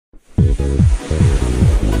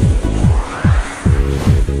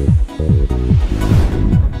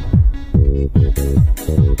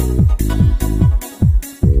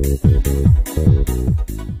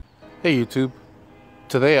Hey YouTube,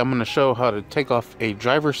 today I'm going to show how to take off a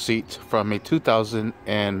driver's seat from a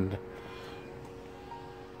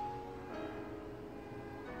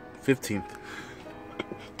 2015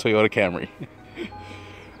 Toyota Camry.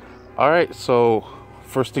 Alright, so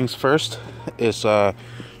first things first is you're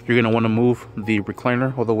going to want to move the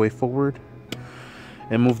recliner all the way forward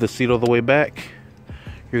and move the seat all the way back.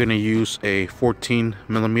 You're going to use a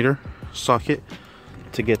 14mm socket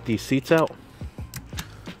to get these seats out.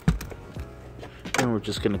 And we're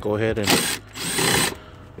just going to go ahead and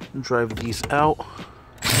drive these out.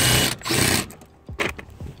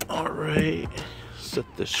 Alright, set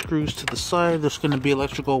the screws to the side. There's going to be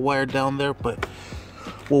electrical wire down there, but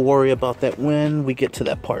we'll worry about that when we get to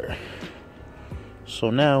that part.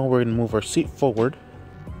 So now we're going to move our seat forward.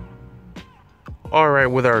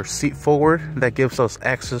 Alright, with our seat forward, that gives us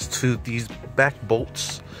access to these back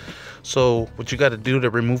bolts. So what you got to do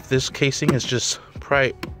to remove this casing is just pry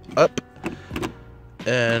it up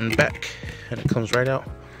and back, and it comes right out.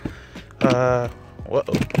 Whoa,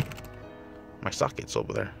 my socket's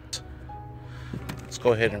over there. Let's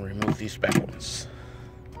go ahead and remove these back ones.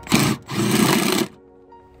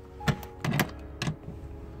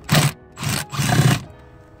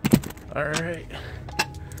 Alright,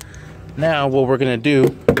 now what we're gonna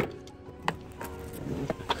do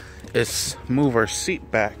is move our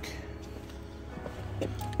seat back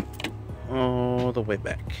all the way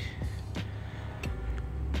back.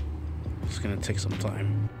 Gonna take some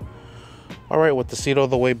time. Alright, with the seat all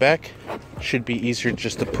the way back, should be easier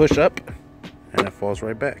just to push up and it falls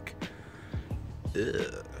right back.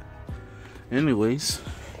 Ugh. Anyways,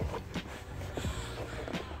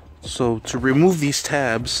 so to remove these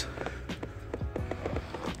tabs,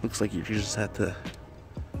 looks like you just have to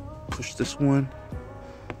push this one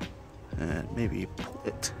and maybe pull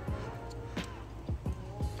it.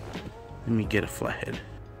 Let me get a flathead.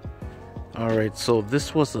 Alright, so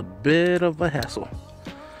this was a bit of a hassle.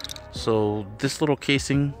 So this little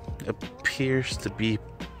casing appears to be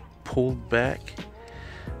pulled back.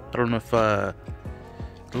 I don't know if it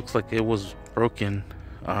looks like it was broken.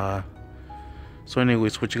 So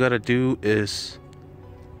anyways, what you gotta do is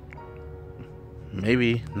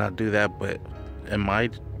maybe not do that, but in my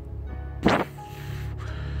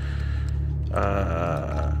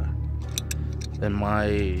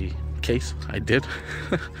case, I did.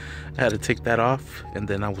 I had to take that off, and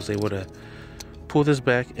then I was able to pull this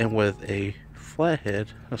back, and with a flathead,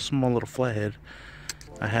 a small little flathead,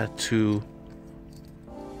 I had to,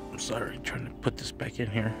 I'm sorry, trying to put this back in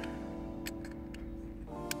here.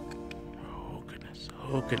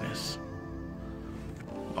 Oh goodness.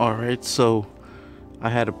 Alright, so I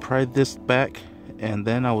had to pry this back, and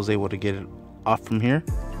then I was able to get it off from here,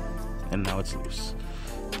 and now it's loose.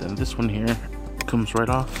 Then this one here comes right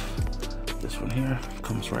off. This one here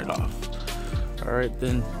comes right off. Alright,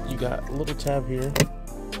 then you got a little tab here.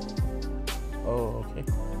 Oh, okay.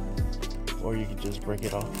 Or you can just break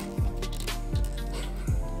it off.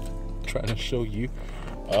 Trying to show you.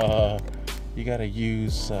 You gotta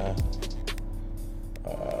use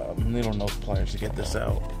needle nose pliers to get this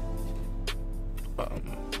out.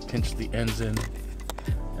 Pinch the ends in,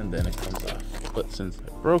 and then it comes off. But since I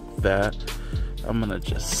broke that, I'm gonna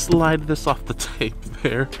just slide this off the tape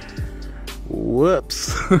there.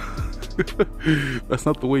 Whoops. That's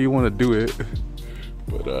not the way you want to do it,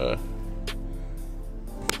 but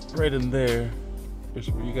right in there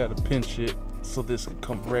is where you got to pinch it so this can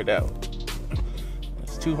come right out.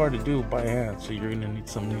 It's too hard to do by hand, so you're gonna need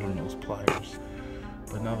some needle nose pliers.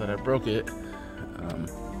 But now that I broke it,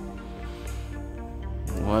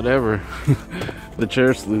 whatever. The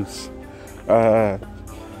chair's loose.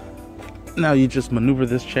 Now you just maneuver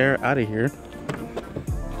this chair out of here.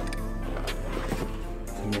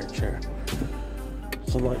 Come here, chair.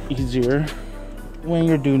 It's a lot easier when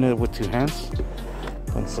you're doing it with two hands.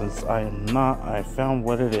 And since I am not, I found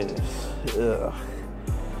what it is. Ugh.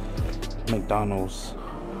 McDonald's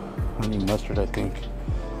honey mustard, I think.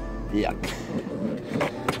 Yuck.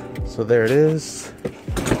 So there it is.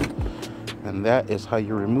 And that is how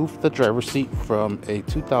you remove the driver's seat from a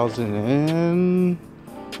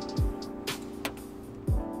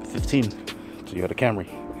 2015 Toyota Camry.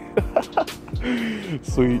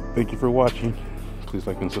 Sweet. Thank you for watching. Please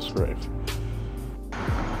like and subscribe.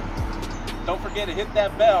 Don't forget to hit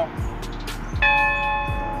that bell.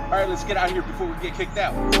 All right, let's get out of here before we get kicked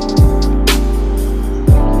out.